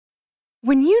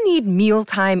When you need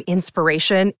mealtime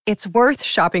inspiration, it's worth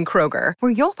shopping Kroger,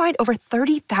 where you'll find over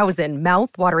 30,000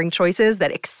 mouth-watering choices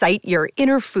that excite your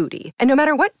inner foodie. And no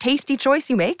matter what tasty choice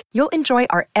you make, you'll enjoy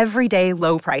our everyday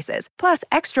low prices, plus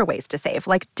extra ways to save,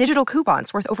 like digital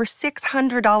coupons worth over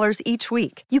 $600 each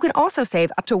week. You can also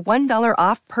save up to $1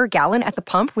 off per gallon at the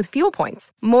pump with fuel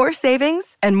points. More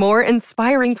savings and more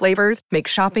inspiring flavors make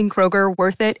shopping Kroger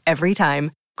worth it every time.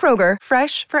 Kroger,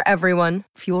 fresh for everyone.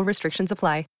 Fuel restrictions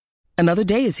apply. Another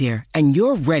day is here, and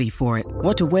you're ready for it.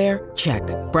 What to wear? Check.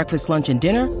 Breakfast, lunch, and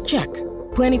dinner? Check.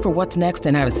 Planning for what's next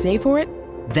and how to save for it?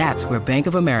 That's where Bank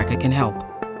of America can help.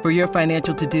 For your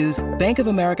financial to-dos, Bank of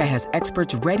America has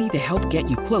experts ready to help get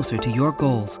you closer to your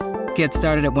goals. Get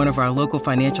started at one of our local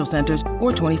financial centers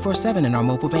or 24/7 in our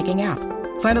mobile banking app.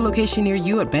 Find a location near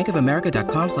you at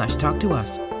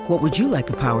bankofamerica.com/talktous. What would you like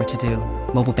the power to do?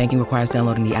 Mobile banking requires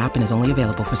downloading the app and is only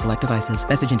available for select devices.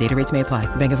 Message and data rates may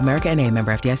apply. Bank of America N.A.,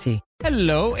 member FDIC.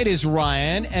 Hello, it is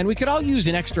Ryan, and we could all use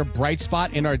an extra bright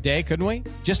spot in our day, couldn't we?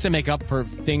 Just to make up for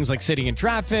things like sitting in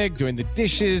traffic, doing the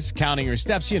dishes, counting your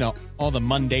steps, all the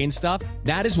mundane stuff.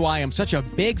 That is why I'm such a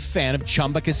big fan of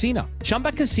Chumba Casino.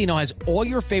 Chumba Casino has all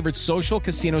your favorite social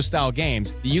casino-style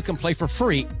games that you can play for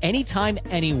free anytime,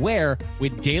 anywhere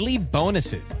with daily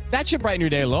bonuses. That should brighten your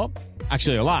day a little.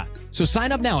 Actually, a lot. So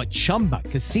sign up now at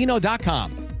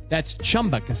ChumbaCasino.com. That's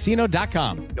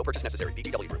ChumbaCasino.com. No purchase necessary.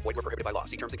 VGW Group. Void where prohibited by law.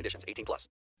 See terms and conditions. 18+.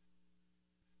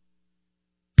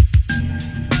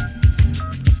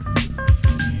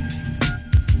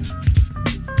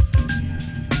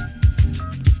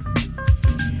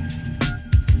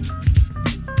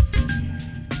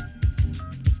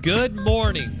 Good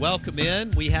morning. Welcome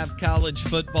in. We have college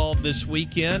football this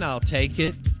weekend. I'll take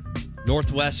it.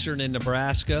 Northwestern and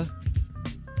Nebraska.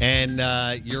 And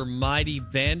your mighty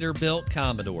Vanderbilt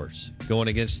Commodores going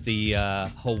against the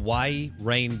Hawaii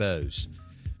Rainbows.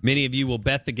 Many of you will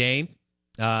bet the game.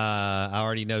 I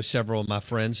already know several of my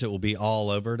friends that will be all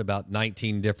over it about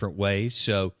 19 different ways.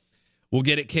 So we'll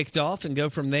get it kicked off and go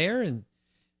from there. And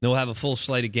they'll have a full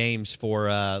slate of games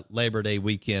for Labor Day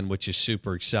weekend, which is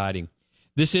super exciting.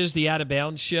 This is the Out of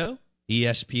Bounds Show,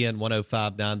 ESPN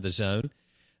 105.9 The Zone.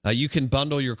 You can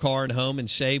bundle your car and home and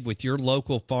save with your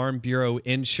local Farm Bureau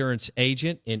insurance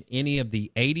agent in any of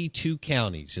the 82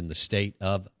 counties in the state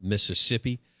of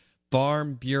Mississippi.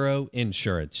 Farm Bureau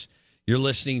Insurance. You're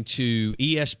listening to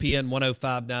ESPN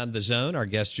 105.9 The Zone. Our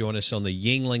guests join us on the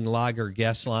Yuengling Lager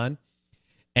guest line.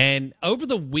 And over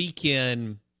the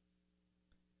weekend,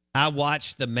 I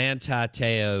watched the Manti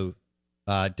Te'o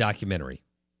documentary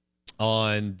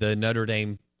on the Notre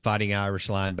Dame Fighting Irish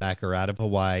linebacker out of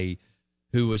Hawaii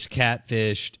who was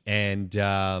catfished, and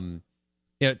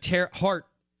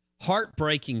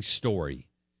heartbreaking story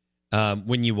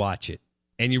when you watch it,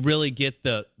 and you really get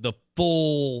the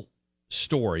full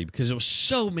story because there was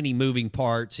so many moving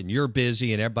parts, and you're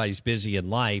busy, and everybody's busy in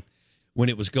life when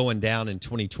it was going down in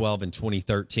 2012 and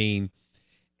 2013,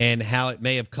 and how it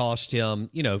may have cost him,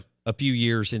 a few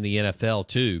years in the NFL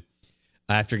too,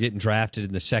 after getting drafted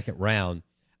in the second round.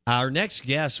 Our next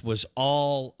guest was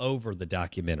all over the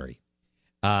documentary.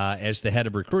 As the head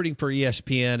of recruiting for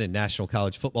ESPN and national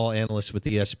college football analyst with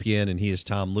ESPN, and he is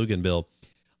Tom Luginbill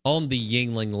on the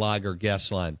Yuengling Lager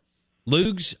guest line.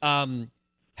 Lugs,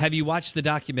 have you watched the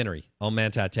documentary on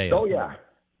Manti Te'o? Oh, yeah.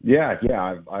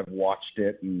 I've watched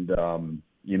it, and,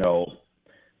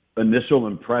 initial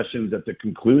impressions at the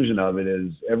conclusion of it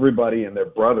is everybody and their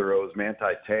brother owes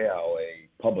Manti Te'o a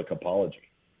public apology,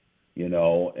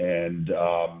 and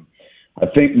I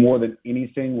think more than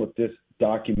anything what this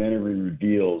documentary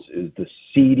reveals is the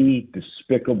seedy,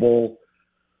 despicable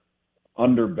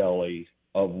underbelly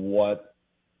of what,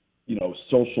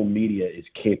 social media is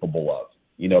capable of,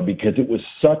 because it was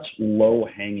such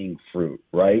low-hanging fruit,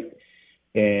 right?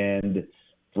 And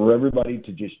for everybody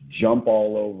to just jump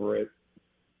all over it,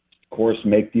 of course,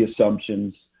 make the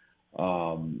assumptions,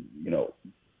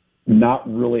 not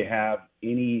really have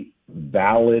any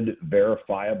valid,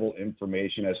 verifiable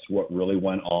information as to what really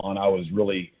went on. I was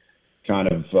really kind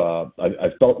of I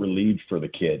felt relieved for the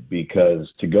kid,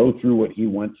 because to go through what he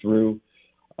went through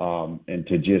and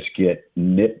to just get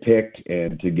nitpicked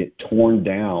and to get torn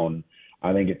down,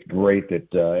 I think it's great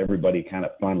that everybody kind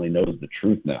of finally knows the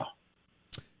truth now.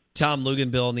 Tom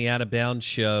Luginbill on the Out of Bounds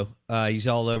Show. He's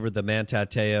all over the Manti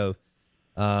Te'o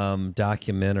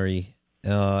documentary,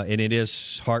 and it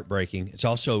is heartbreaking. It's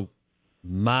also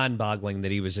mind-boggling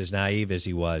that he was as naive as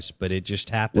he was, but it just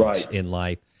happens in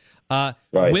life.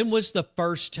 When was the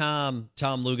first time,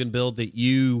 Tom Luginbill, that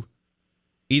you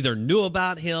either knew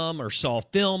about him or saw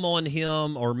film on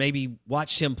him or maybe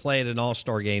watched him play at an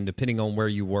all-star game, depending on where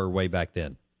you were way back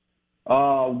then?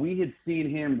 We had seen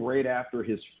him right after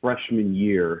his freshman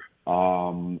year,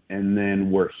 and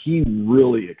then where he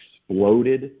really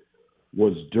exploded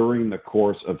was during the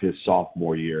course of his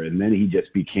sophomore year, and then he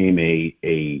just became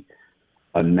a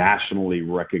nationally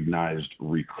recognized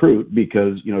recruit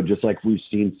because, just like we've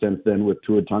seen since then with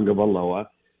Tua Tagovailoa,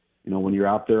 when you're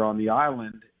out there on the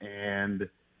island and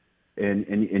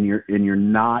you're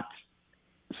not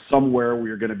somewhere where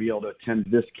you're going to be able to attend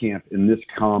this camp and this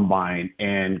combine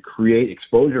and create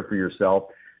exposure for yourself,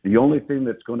 the only thing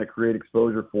that's going to create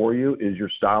exposure for you is your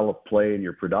style of play and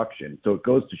your production. So it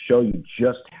goes to show you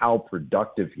just how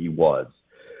productive he was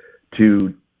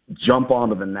to jump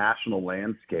onto the national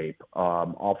landscape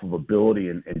off of ability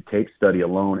and tape study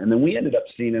alone. And then we ended up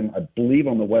seeing him, I believe,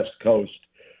 on the West Coast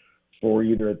for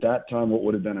either at that time what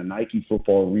would have been a Nike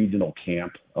football regional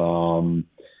camp.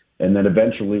 And then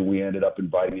eventually we ended up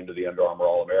inviting him to the Under Armour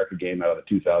All-America game out of the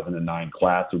 2009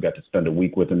 class. We got to spend a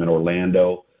week with him in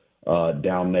Orlando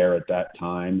down there at that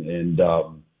time. And,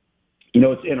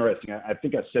 it's interesting. I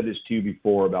think I've said this to you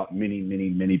before about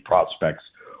many prospects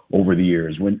over the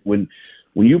years.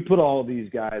 When you put all of these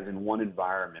guys in one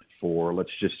environment for,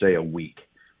 let's just say, a week,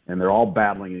 and they're all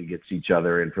battling against each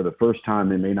other, and for the first time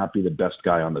they may not be the best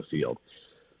guy on the field,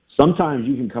 sometimes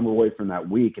you can come away from that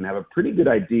week and have a pretty good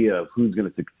idea of who's going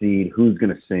to succeed, who's going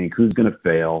to sink, who's going to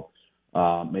fail,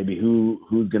 maybe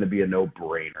who's going to be a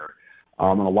no-brainer.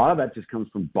 And a lot of that just comes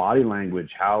from body language,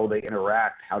 how they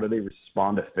interact, how do they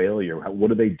respond to failure, what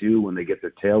do they do when they get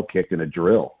their tail kicked in a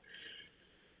drill.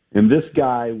 And this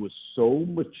guy was so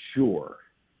mature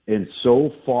and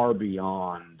so far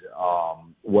beyond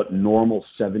what normal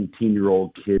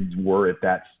 17-year-old kids were at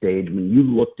that stage. When you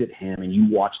looked at him and you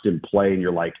watched him play and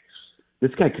you're like,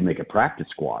 this guy can make a practice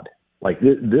squad. Like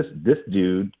this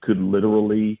dude could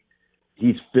literally,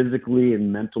 he's physically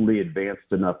and mentally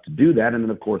advanced enough to do that. And then,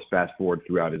 of course, fast forward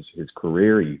throughout his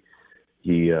career,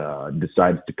 he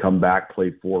decides to come back,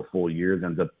 play 4 full years,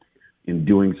 ends up in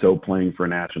doing so playing for a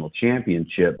national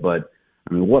championship. But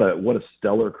I mean, what a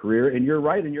stellar career. And you're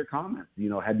right in your comments.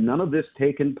 Had none of this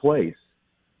taken place,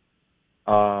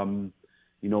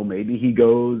 maybe he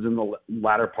goes in the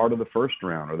latter part of the first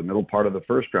round or the middle part of the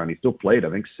first round. He still played, I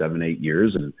think, 7-8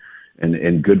 years,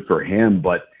 and good for him.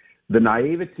 But the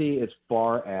naivety as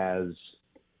far as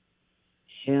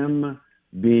him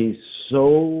being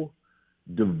so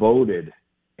devoted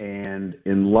and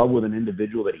in love with an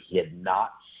individual that he had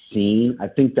not seen, I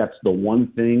think that's the one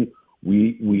thing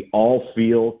we all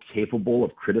feel capable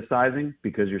of criticizing,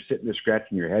 because you're sitting there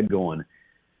scratching your head going,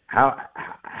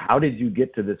 how did you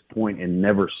get to this point and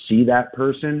never see that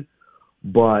person?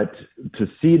 But to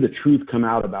see the truth come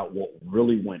out about what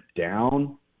really went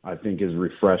down, I think is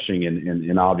refreshing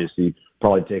and obviously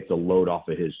probably takes a load off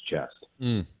of his chest.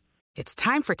 It's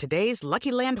time for today's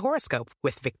Lucky Land horoscope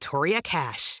with Victoria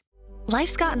Cash.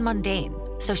 Life's gotten mundane,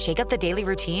 so shake up the daily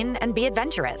routine and be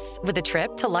adventurous with a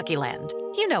trip to Lucky Land.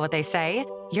 You know what they say,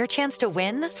 your chance to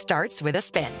win starts with a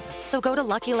spin. So go to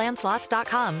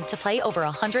LuckyLandSlots.com to play over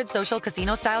 100 social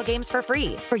casino-style games for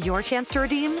free for your chance to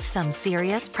redeem some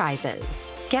serious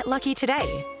prizes. Get lucky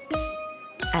today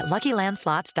at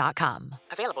LuckyLandSlots.com.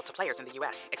 Available to players in the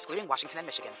U.S., excluding Washington and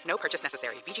Michigan. No purchase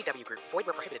necessary. VGW Group. Void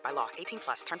where prohibited by law.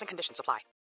 18+. Terms and conditions apply.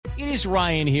 It is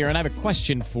Ryan here, and I have a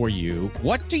question for you.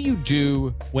 What do you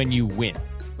do when you win?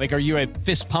 Like, are you a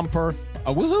fist pumper,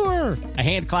 a woohooer, a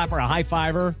hand clapper, a high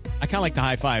fiver? I kind of like the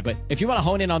high five, but if you want to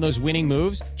hone in on those winning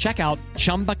moves, check out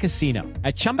Chumba Casino.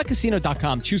 At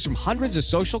ChumbaCasino.com, choose from hundreds of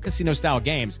social casino-style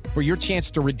games for your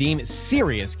chance to redeem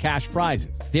serious cash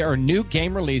prizes. There are new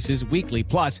game releases weekly,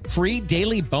 plus free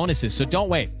daily bonuses. So don't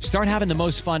wait. Start having the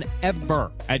most fun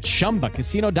ever at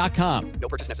ChumbaCasino.com. No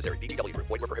purchase necessary. VGW Group.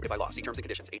 Void where prohibited by law. See terms and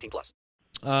conditions. 18+.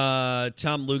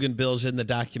 Tom Luginbill's in the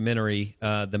documentary,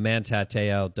 the Manti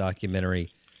Te'o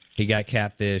documentary. He got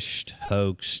catfished,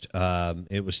 hoaxed.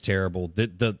 It was terrible.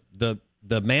 The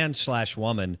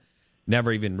man/woman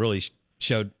never even really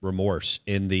showed remorse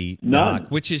in the doc,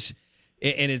 which is,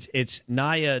 and it's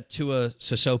Naya Tua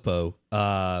Sissopo,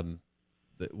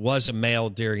 was a male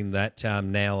during that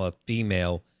time, now a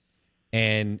female,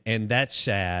 and that's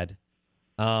sad.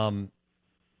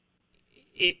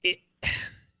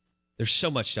 There's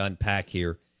so much to unpack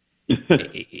here.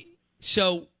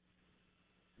 So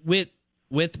with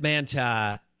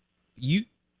Manti,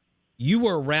 you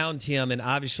were around him and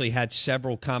obviously had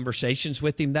several conversations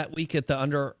with him that week at the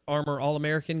Under Armour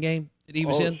All-American game that he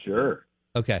was in? Sure.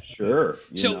 Okay. Sure.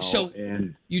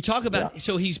 And you talk about,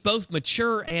 so he's both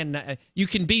mature and you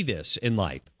can be this in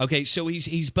life. Okay. So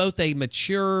he's both a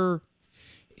mature,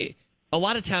 a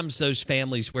lot of times those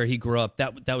families where he grew up,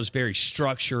 that was very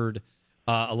structured.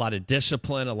 a lot of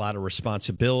discipline, a lot of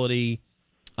responsibility.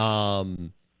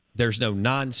 There's no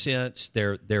nonsense.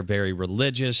 They're very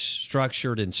religious,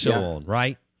 structured, and so on,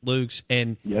 right, Luke's?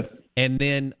 And and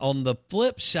then on the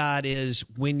flip side is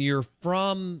when you're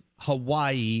from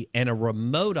Hawaii and a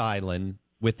remote island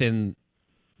within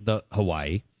the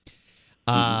Hawaii,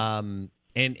 and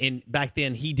back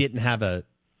then he didn't have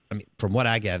from what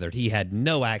I gathered, he had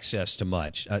no access to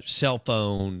much, cell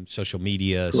phone, social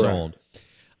media, so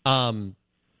on.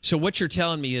 So what you're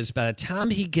telling me is by the time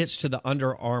he gets to the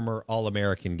Under Armour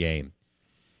All-American game,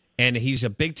 and he's a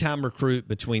big-time recruit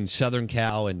between Southern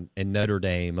Cal and Notre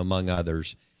Dame, among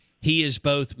others, he is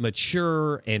both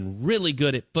mature and really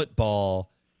good at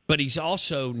football, but he's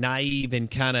also naive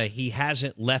and he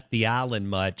hasn't left the island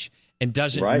much and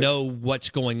doesn't know what's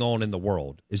going on in the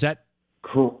world. Is that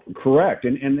correct?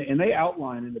 And they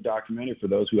outline in the documentary, for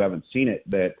those who haven't seen it,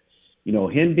 that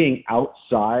him being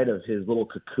outside of his little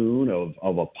cocoon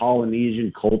of a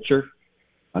Polynesian culture,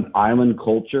 an island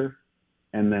culture,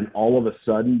 and then all of a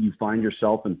sudden you find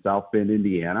yourself in South Bend,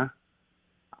 Indiana.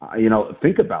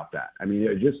 Think about that. I mean,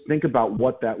 just think about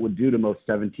what that would do to most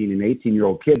 17 and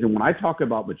 18-year-old kids. And when I talk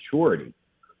about maturity,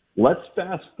 let's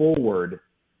fast forward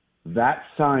that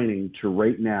signing to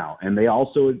right now. And they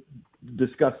also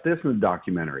discussed this in the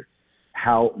documentary,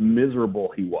 how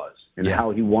miserable he was and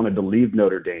how he wanted to leave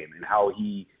Notre Dame and how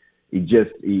he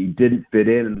didn't fit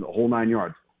in the whole 9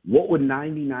 yards. What would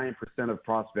 99% of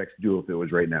prospects do if it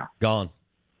was right now? Gone.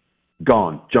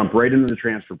 Jump right into the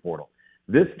transfer portal.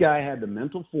 This guy had the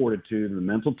mental fortitude and the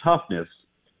mental toughness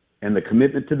and the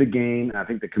commitment to the game, and I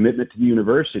think the commitment to the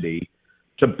university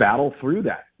to battle through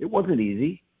that. It wasn't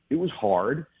easy. It was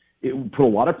hard. It put a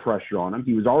lot of pressure on him.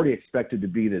 He was already expected to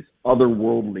be this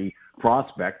otherworldly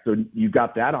prospect, so you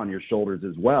got that on your shoulders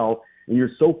as well, and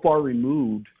you're so far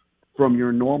removed from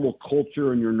your normal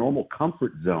culture and your normal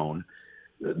comfort zone.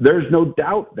 There's no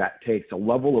doubt that takes a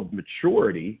level of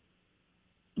maturity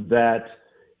that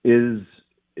is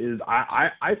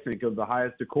I think of the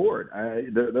highest accord.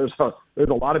 There's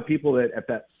a lot of people that at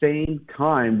that same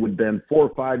time would have been 4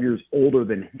 or 5 years older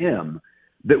than him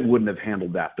that wouldn't have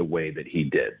handled that the way that he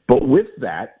did. But with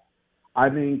that, I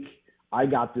think I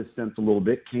got this sense a little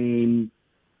bit came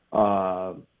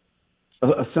a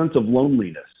sense of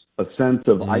loneliness, a sense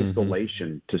of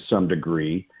isolation to some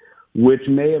degree, which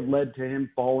may have led to him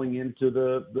falling into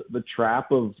the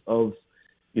trap of an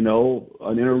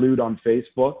interlude on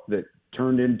Facebook that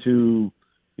turned into,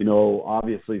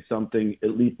 obviously something,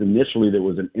 at least initially, that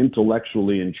was an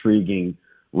intellectually intriguing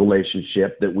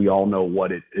relationship that we all know what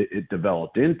it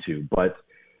developed into. But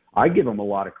I give him a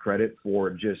lot of credit for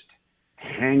just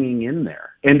hanging in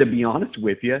there. And to be honest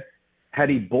with you, had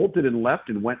he bolted and left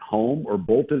and went home, or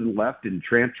bolted and left and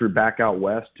transferred back out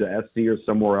west to SC or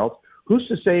somewhere else, who's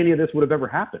to say any of this would have ever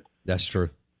happened? That's true.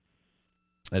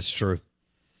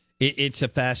 It's a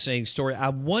fascinating story. I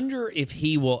wonder if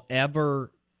he will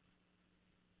ever,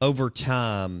 over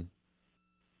time,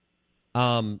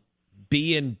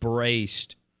 be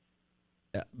embraced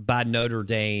by Notre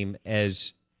Dame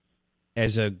as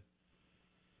a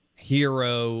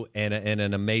hero and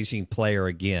an amazing player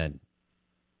again,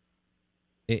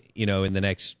 in the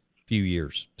next few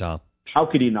years, Tom. How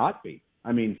could he not be?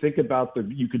 I mean, think about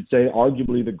you could say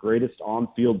arguably the greatest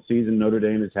on-field season Notre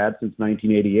Dame has had since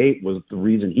 1988 was the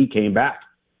reason he came back.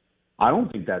 I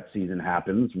don't think that season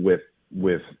happens with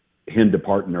him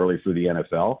departing early through the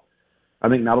NFL. I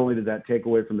think not only does that take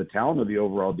away from the talent of the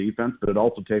overall defense, but it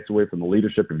also takes away from the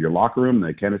leadership of your locker room,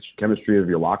 the chemistry of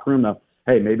your locker room. Now,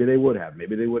 hey, maybe they would have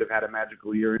had a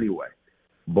magical year anyway.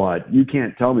 But you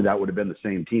can't tell me that would have been the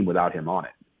same team without him on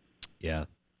it. Yeah.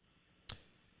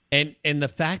 And the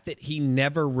fact that he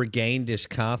never regained his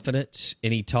confidence,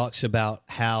 and he talks about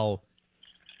how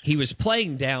he was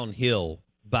playing downhill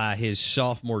by his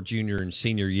sophomore, junior, and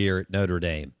senior year at Notre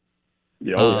Dame.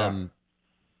 And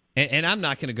I'm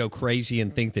not going to go crazy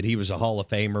and think that he was a Hall of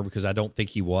Famer, because I don't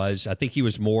think he was. I think he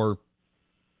was more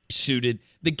suited.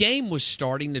 The game was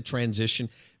starting to transition,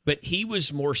 but he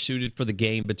was more suited for the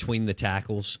game between the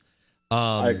tackles.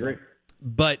 I agree.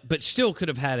 But still could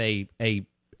have had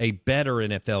a better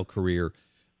NFL career.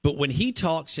 But when he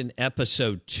talks in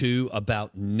episode 2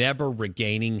 about never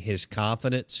regaining his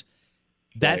confidence,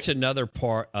 that's another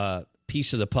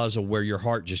piece of the puzzle where your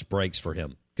heart just breaks for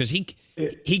him, because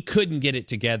he couldn't get it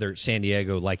together at San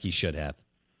Diego like he should have.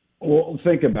 Well,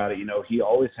 think about it. He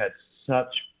always had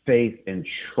such faith and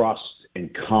trust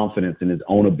and confidence in his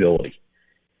own ability.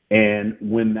 And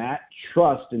when that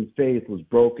trust and faith was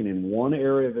broken in one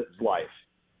area of his life,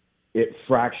 it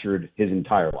fractured his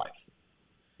entire life.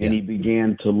 And he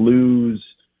began to lose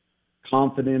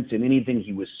confidence in anything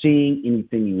he was seeing,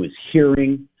 anything he was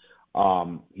hearing.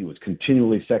 He was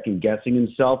continually second-guessing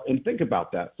himself. And think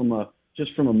about that from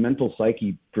a mental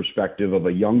psyche perspective of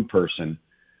a young person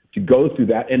to go through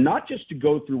that, and not just to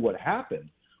go through what happened,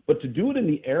 but to do it in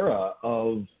the era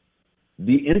of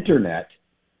the internet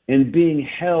and being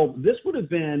held. This would have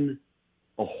been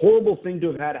a horrible thing to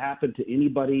have had happen to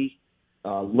anybody,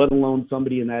 let alone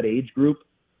somebody in that age group.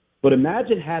 But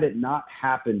imagine had it not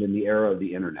happened in the era of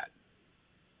the internet,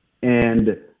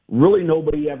 and really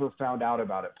nobody ever found out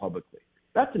about it publicly.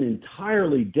 That's an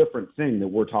entirely different thing that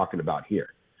we're talking about here,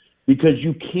 because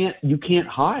you can't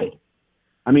hide.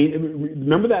 I mean,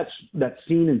 remember that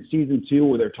scene in season 2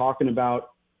 where they're talking about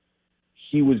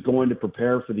he was going to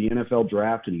prepare for the NFL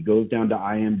draft, and he goes down to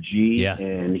IMG,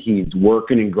 and he's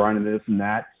working and grinding this and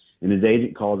that, and his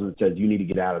agent calls him and says, "You need to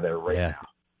get out of there right now."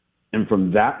 And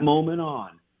from that moment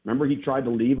on, remember he tried to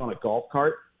leave on a golf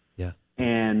cart? Yeah.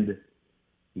 And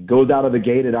he goes out of the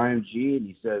gate at IMG, and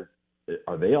he says,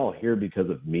 "Are they all here because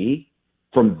of me?"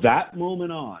 From that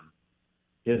moment on,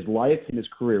 his life and his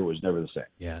career was never the same.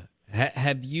 Yeah.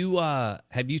 Have you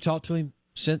talked to him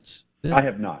since then? I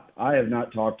have not. I have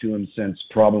not talked to him since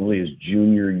probably his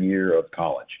junior year of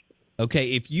college.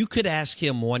 Okay, if you could ask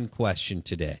him one question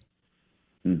today,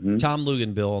 Tom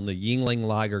Luginbill on the Yingling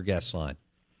Liger guest line,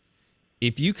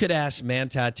 if you could ask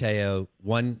Manti Te'o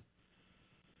one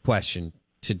question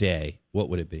today, what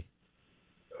would it be?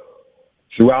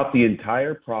 Throughout the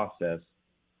entire process,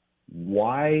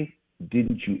 why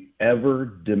didn't you ever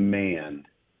demand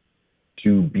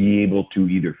to be able to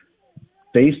either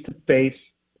face-to-face,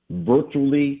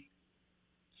 virtually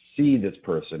see this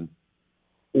person,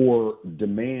 or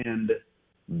demand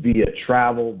via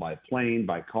travel, by plane,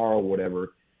 by car, or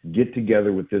whatever, get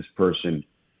together with this person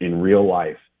in real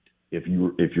life if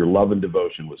your love and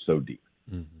devotion was so deep?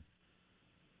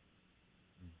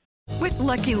 With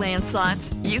Lucky Land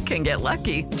Slots, you can get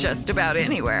lucky just about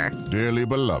anywhere. Dearly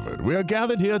beloved, we are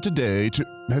gathered here today to...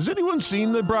 Has anyone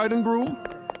seen the bride and groom?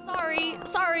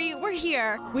 Sorry, we're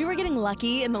here. We were getting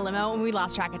lucky in the limo and we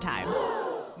lost track of time.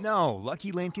 No,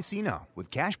 Lucky Land Casino, with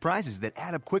cash prizes that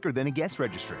add up quicker than a guest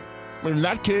registry. In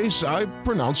that case, I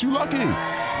pronounce you lucky.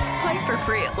 Play for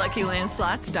free at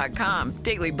LuckyLandSlots.com.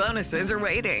 Daily bonuses are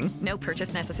waiting. No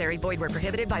purchase necessary. Void where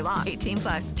prohibited by law.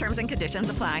 18+. Terms and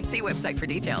conditions apply. See website for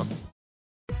details.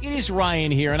 It is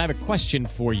Ryan here, and I have a question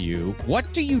for you.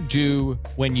 What do you do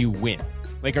when you win?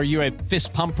 Like, are you a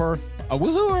fist pumper, a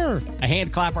woo-hooer, a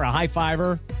hand clapper, a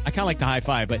high-fiver? I kind of like the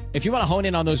high-five, but if you want to hone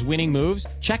in on those winning moves,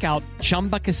 check out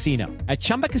Chumba Casino. At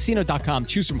ChumbaCasino.com,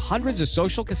 choose from hundreds of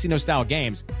social casino-style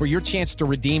games for your chance to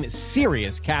redeem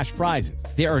serious cash prizes.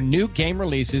 There are new game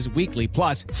releases weekly,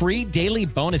 plus free daily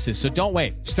bonuses, so don't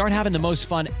wait. Start having the most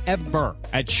fun ever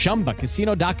at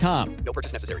ChumbaCasino.com. No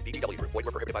purchase necessary. VGW Group. Void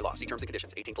where prohibited by law. See terms and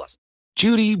conditions. 18+.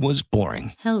 Judy was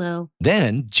boring. Hello.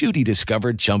 Then Judy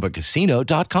discovered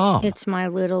ChumbaCasino.com. It's my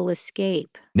little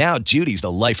escape. Now Judy's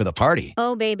the life of the party.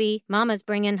 Oh, baby, mama's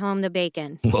bringing home the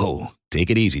bacon. Whoa, take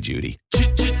it easy, Judy.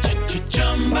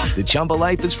 The Chumba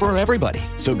life is for everybody.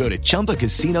 So go to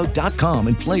ChumbaCasino.com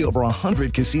and play over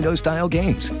 100 casino-style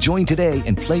games. Join today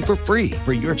and play for free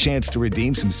for your chance to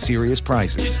redeem some serious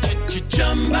prizes.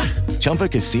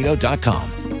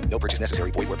 ChumbaCasino.com. No purchase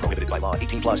necessary. Void where prohibited by law.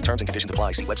 18+. Terms and conditions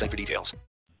apply. See website for details.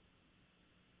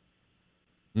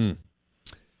 All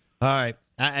right.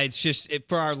 It's just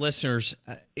for our listeners.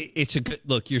 It's a good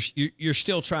look. You're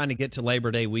still trying to get to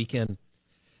Labor Day weekend.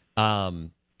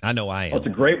 I know I am. Oh, it's a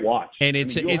great watch, and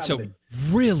it's a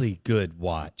really good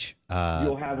watch.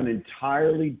 You'll have an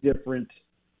entirely different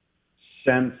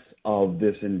sense of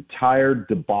this entire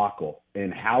debacle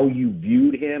and how you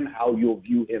viewed him, how you'll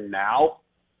view him now.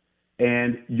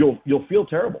 And you'll feel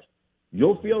terrible.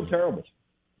 You'll feel terrible,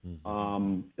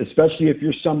 especially if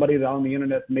you're somebody that on the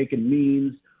internet's making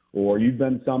memes, or you've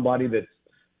been somebody that's,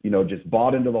 just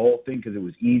bought into the whole thing because it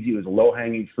was easy, it was a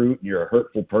low-hanging fruit, and you're a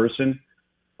hurtful person.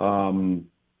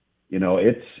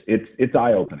 It's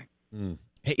eye-opening.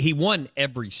 He won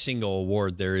every single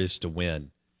award there is to win,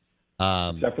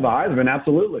 except for the Heisman.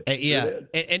 Absolutely, yeah.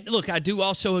 And look, I do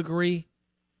also agree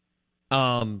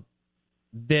that.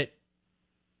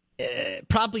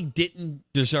 Probably didn't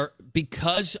deserve,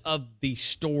 because of the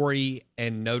story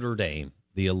and Notre Dame,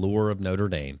 the allure of Notre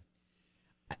Dame.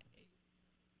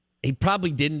 He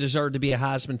probably didn't deserve to be a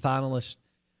Heisman finalist,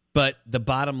 but the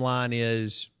bottom line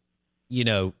is,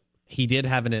 he did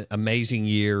have an amazing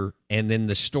year, and then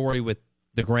the story with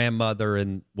the grandmother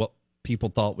and what people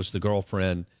thought was the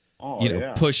girlfriend,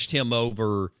 pushed him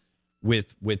over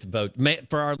with vote.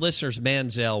 For our listeners,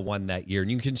 Manziel won that year. And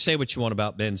you can say what you want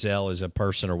about Manziel as a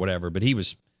person or whatever, but he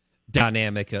was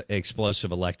dynamic,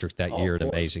 explosive, electric that year and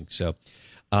amazing. So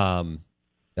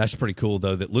that's pretty cool,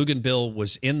 though, that Luginbill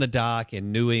was in the dock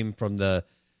and knew him from the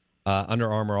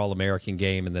Under Armour All-American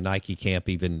game and the Nike camp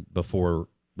even before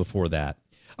that.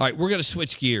 All right, we're going to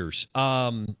switch gears.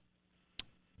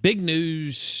 Big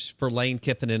news for Lane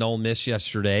Kiffin and Ole Miss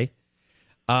yesterday.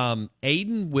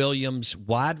 Aiden Williams,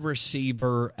 wide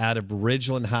receiver out of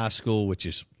Ridgeland High School, which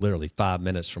is literally 5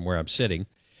 minutes from where I'm sitting,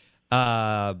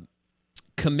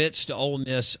 commits to Ole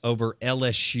Miss over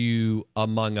LSU,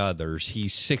 among others.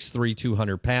 He's 6'3",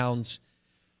 200 pounds.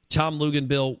 Tom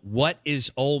Luginbill, what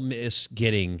is Ole Miss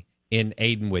getting in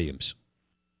Aiden Williams?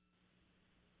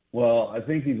 Well, I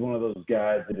think he's one of those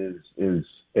guys that is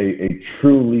a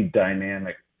truly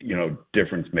dynamic,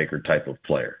 difference maker type of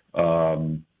player.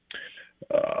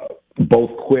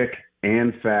 Both quick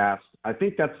and fast. I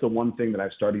think that's the one thing that I'm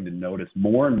starting to notice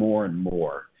more and more and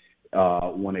more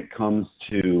when it comes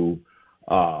to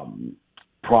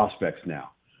prospects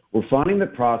now. We're finding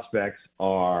that prospects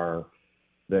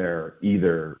they're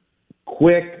either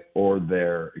quick or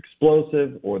they're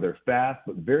explosive or they're fast,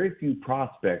 but very few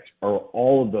prospects are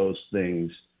all of those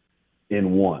things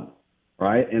in one,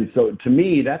 right? And so to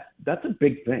me, that's a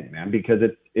big thing, man, because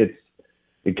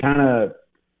it kind of,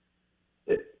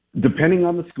 depending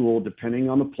on the school, depending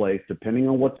on the place, depending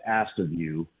on what's asked of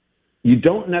you, you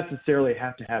don't necessarily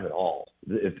have to have it all,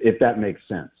 if that makes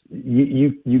sense.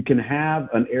 You can have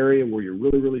an area where you're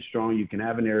really, really strong. You can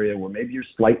have an area where maybe you're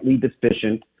slightly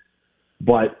deficient,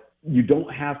 but you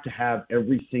don't have to have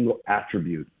every single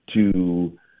attribute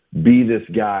to be this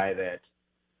guy that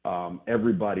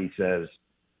everybody says,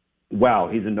 wow,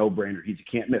 he's a no-brainer, he's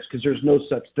a can't miss, because there's no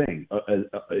such thing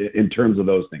in terms of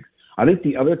those things. I think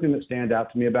the other thing that stands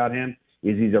out to me about him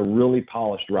is he's a really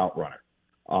polished route runner.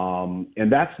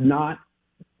 And that's not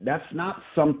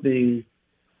something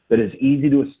that is easy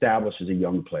to establish as a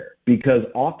young player, because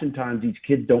oftentimes these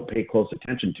kids don't pay close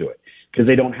attention to it because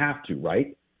they don't have to,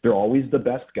 right? They're always the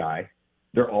best guy.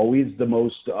 They're always the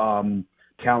most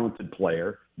talented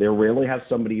player. They rarely have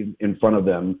somebody in front of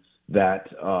them that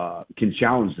can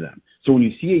challenge them. So when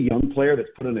you see a young player that's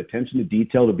put an attention to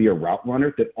detail to be a route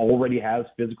runner that already has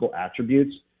physical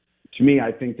attributes, to me,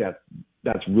 I think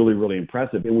that's really, really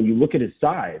impressive. And when you look at his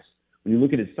size,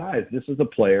 this is a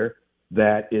player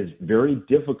that is very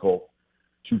difficult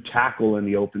to tackle in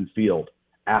the open field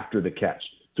after the catch.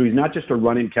 So he's not just a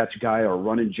run and catch guy or a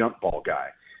run and jump ball guy.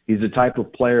 He's the type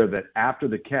of player that after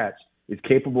the catch is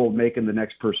capable of making the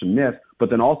next person miss, but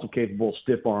then also capable of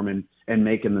stiff arming and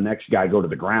making the next guy go to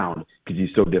the ground because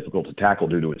he's so difficult to tackle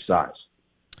due to his size.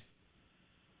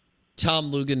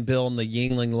 Tom Luginbill on the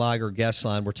Yingling Lager guest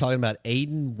line. We're talking about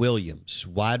Aiden Williams,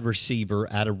 wide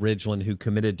receiver out of Ridgeland, who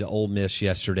committed to Ole Miss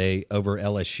yesterday over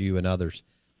LSU and others.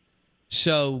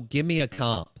 So give me a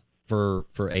comp for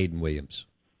Aiden Williams.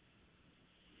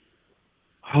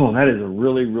 Oh, that is a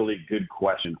really, really good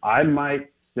question. I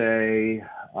might say,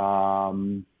 let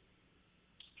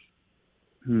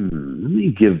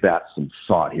me give that some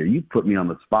thought here. You put me on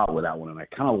the spot with that one, and I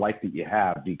kind of like that you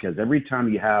have, because every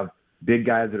time you have big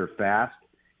guys that are fast,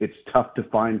 it's tough to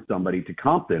find somebody to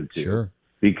comp them to. Sure.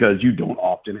 Because you don't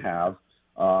often have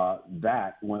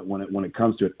that when it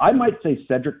comes to it. I might say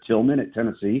Cedric Tillman at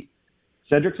Tennessee.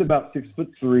 Cedric's about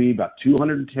 6'3", about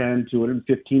 210,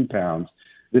 215 pounds.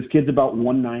 This kid's about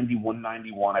 190,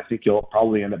 191. I think he'll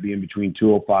probably end up being between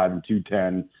 205 and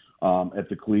 210 at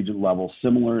the collegiate level,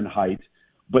 similar in height,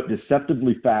 but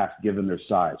deceptively fast given their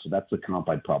size. So that's the comp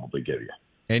I'd probably give you.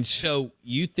 And so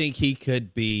you think he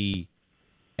could be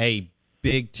a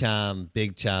big-time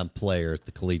player at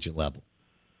the collegiate level?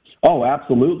 Oh,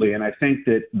 absolutely. And I think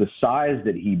that the size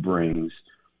that he brings,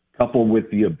 coupled with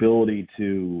the ability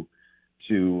to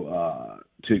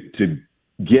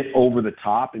get over the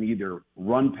top and either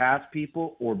run past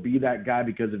people or be that guy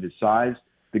because of his size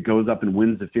that goes up and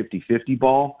wins the 50-50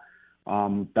 ball.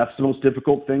 That's the most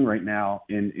difficult thing right now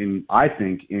I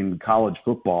think in college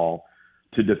football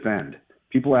to defend.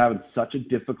 People are having such a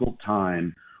difficult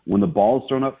time when the ball is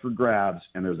thrown up for grabs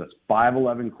and there's a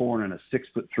 5'11" corner and a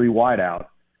 6'3" wideout.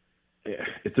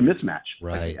 It's a mismatch.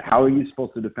 Right. Like, how are you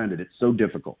supposed to defend it? It's so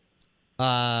difficult.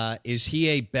 Is he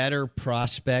a better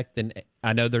prospect than –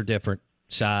 I know they're different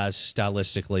size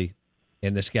stylistically,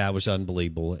 and this guy was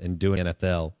unbelievable in doing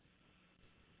NFL.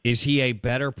 Is he a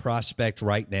better prospect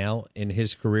right now in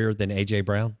his career than A.J.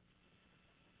 Brown?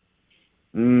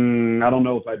 I don't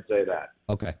know if I'd say that.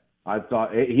 Okay. I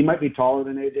thought he might be taller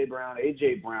than A.J. Brown.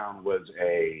 A.J. Brown was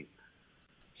a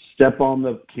step on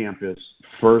the campus,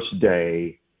 first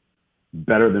day,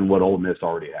 better than what Ole Miss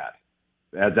already had,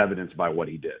 as evidenced by what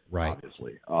he did, right.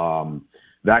 Obviously.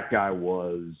 That guy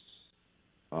was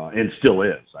and still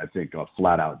is, I think, a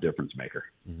flat-out difference maker.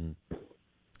 Mm-hmm.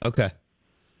 Okay.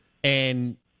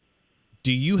 And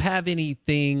do you have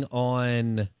anything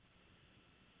on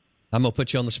 – I'm going to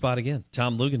put you on the spot again.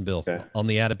 Tom Luginbill on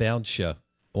the Out of Bounds show.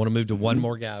 I want to move to one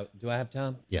more guy. Do I have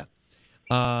time? Yeah.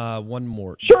 One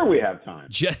more. Sure, we have time.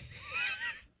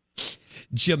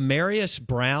 Jamarius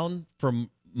Brown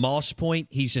from Moss Point.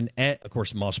 He's of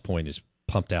course, Moss Point has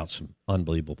pumped out some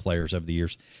unbelievable players over the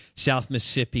years. South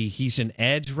Mississippi. He's an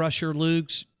edge rusher,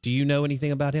 Lugs. Do you know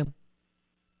anything about him?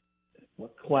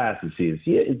 What class is he?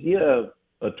 Is he a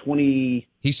 20?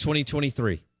 He's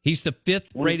 2023. He's the 5th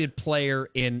rated player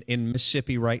in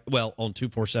Mississippi on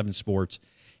 247 Sports.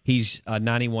 He's a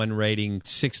 91 rating,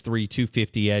 6'3",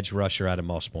 250 edge rusher out of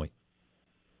Moss Point.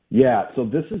 Yeah, so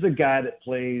this is a guy that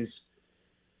plays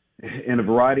in a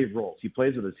variety of roles. He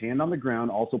plays with his hand on the ground,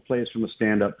 also plays from a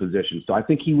stand-up position. So I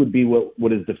think he would be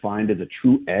what is defined as a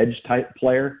true edge-type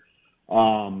player.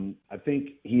 I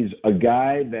think he's a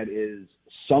guy that is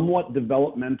somewhat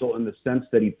developmental in the sense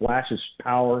that he flashes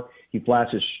power, he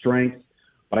flashes strength,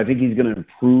 but I think he's going to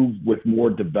improve with more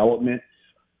development.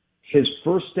 His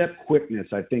first step quickness,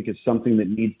 I think, is something that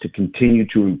needs to continue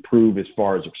to improve as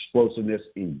far as explosiveness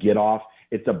and get off.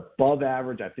 It's above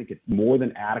average. I think it's more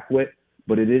than adequate,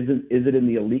 but it isn't. Is it in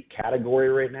the elite category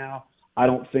right now? I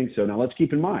don't think so. Now, let's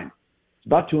keep in mind, it's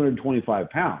about 225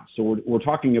 pounds. So we're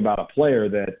talking about a player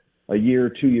that a year,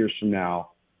 2 years from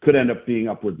now could end up being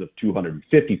upwards of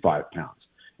 255 pounds.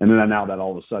 And then now that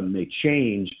all of a sudden may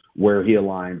change where he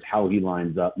aligns, how he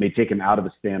lines up, may take him out of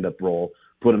a stand-up role,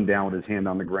 put him down with his hand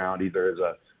on the ground, either as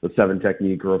a 7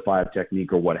 technique or a 5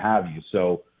 technique or what have you.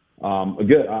 So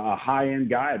a high-end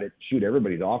guy that,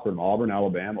 everybody's offered him: Auburn,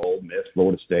 Alabama, Ole Miss,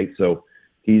 Florida State. So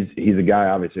he's a guy,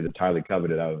 obviously, that's highly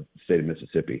coveted out of the state of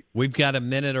Mississippi. We've got a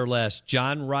minute or less.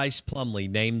 John Rice Plumlee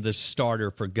named the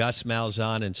starter for Gus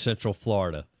Malzahn in Central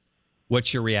Florida.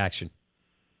 What's your reaction?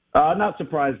 Not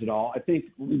surprised at all. I think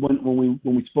when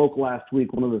we spoke last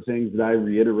week, one of the things that I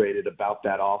reiterated about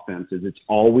that offense is it's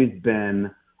always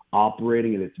been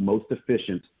operating at its most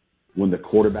efficient when the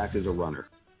quarterback is a runner.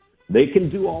 They can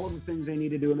do all of the things they need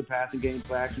to do in the passing game,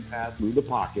 play action pass, move the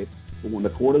pocket, but when the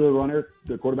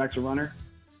quarterback's a runner,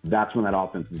 that's when that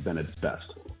offense has been at its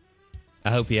best.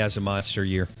 I hope he has a monster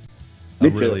year. I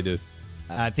really do.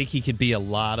 I think he could be a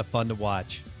lot of fun to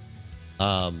watch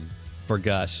for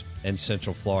Gus in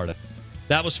Central Florida.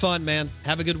 That was fun, man.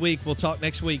 Have a good week. We'll talk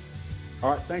next week.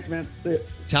 All right. Thanks, man. See you.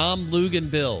 Tom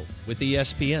Luginbill with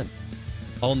ESPN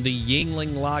on the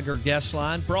Yingling Lager guest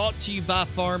line. Brought to you by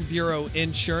Farm Bureau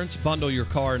Insurance. Bundle your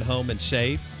car and home and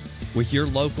save with your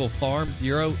local Farm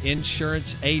Bureau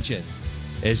Insurance agent.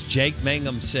 As Jake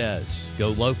Mangum says, go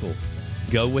local.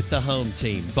 Go with the home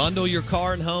team. Bundle your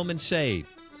car and home and save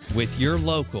with your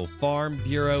local Farm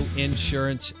Bureau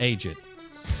Insurance agent.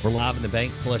 We're live in the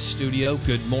Bank Plus studio.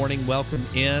 Good morning. Welcome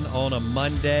in on a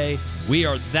Monday. We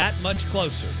are that much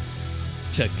closer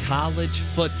to college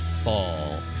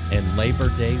football and Labor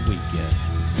Day weekend.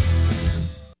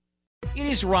 It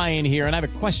is Ryan here, and I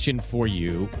have a question for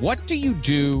you. What do you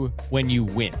do when you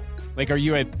win? Like, are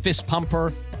you a fist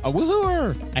pumper, a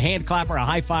woohooer, a hand clapper, a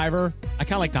high fiver? I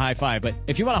kind of like the high five, but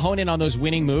if you want to hone in on those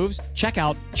winning moves, check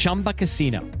out Chumba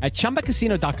Casino. At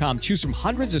ChumbaCasino.com, choose from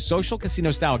hundreds of social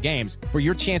casino-style games for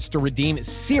your chance to redeem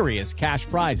serious cash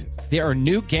prizes. There are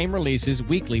new game releases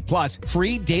weekly, plus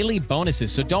free daily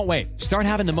bonuses. So don't wait. Start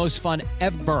having the most fun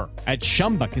ever at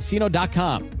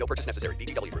ChumbaCasino.com. No purchase necessary.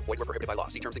 VGW Group. Void where prohibited by law.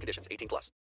 See terms and conditions.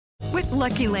 18+. With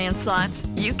Lucky Land Slots,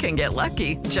 you can get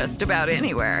lucky just about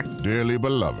anywhere. Dearly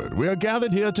beloved, we are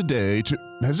gathered here today to...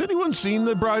 Has anyone seen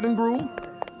the bride and groom?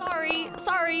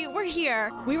 Sorry, we're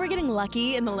here. We were getting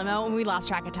lucky in the limo and we lost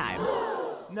track of time.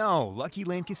 No, Lucky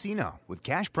Land Casino, with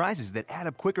cash prizes that add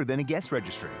up quicker than a guest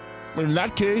registry. In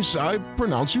that case, I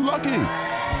pronounce you lucky.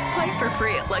 Play for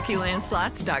free at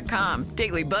LuckyLandSlots.com.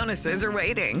 Daily bonuses are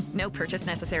waiting. No purchase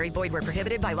necessary. Void where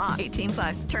prohibited by law.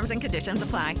 18+. Terms and conditions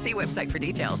apply. See website for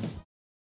details.